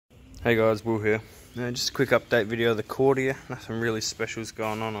Hey guys, Will here. Just a quick update video of the Cordia. Nothing really special is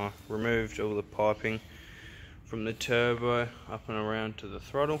going on. I removed all the piping from the turbo up and around to the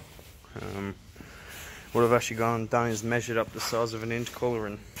throttle. What I've actually gone and done is measured up the size of an intercooler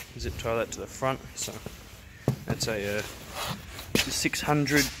and zip tie that to the front. So that's a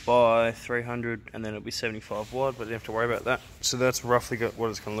 600 by 300 and then it'll be 75 wide, but you don't have to worry about that. So that's roughly got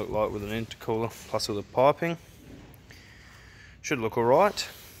what it's going to look like with an intercooler plus all the piping. Should look alright.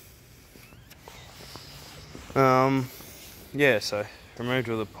 Yeah, so removed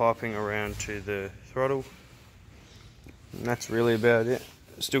all the piping around to the throttle, and that's really about it.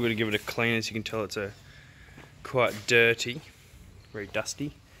 Still got to give it a clean. As you can tell, it's quite dirty, very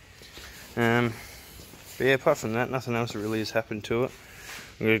dusty. But yeah, apart from that, nothing else really has happened to it.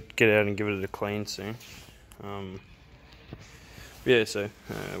 I'm going to get out and give it a clean soon. Yeah, so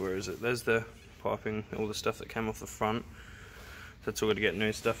where is it? There's the piping, all the stuff that came off the front. That's all got to get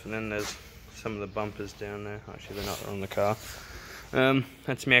new stuff, and then there's some of the bumpers down there. Actually, they're not on the car.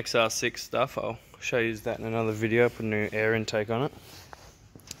 That's my XR6 stuff. I'll show you that in another video. Put a new air intake on it.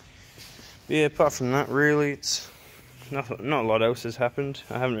 But yeah, apart from that, really, it's not a lot else has happened.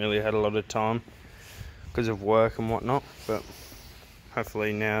 I haven't really had a lot of time because of work and whatnot, but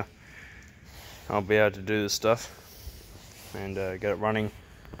hopefully now I'll be able to do this stuff and get it running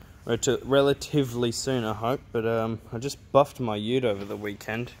relatively soon, I hope. But I just buffed my ute over the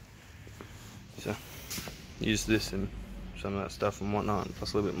weekend. So used this and some of that stuff and whatnot, and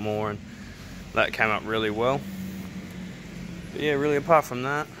plus a little bit more, and that came up really well. But yeah, really apart from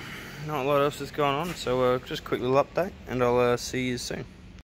that, not a lot else is going on. So just a quick little update, and I'll see you soon.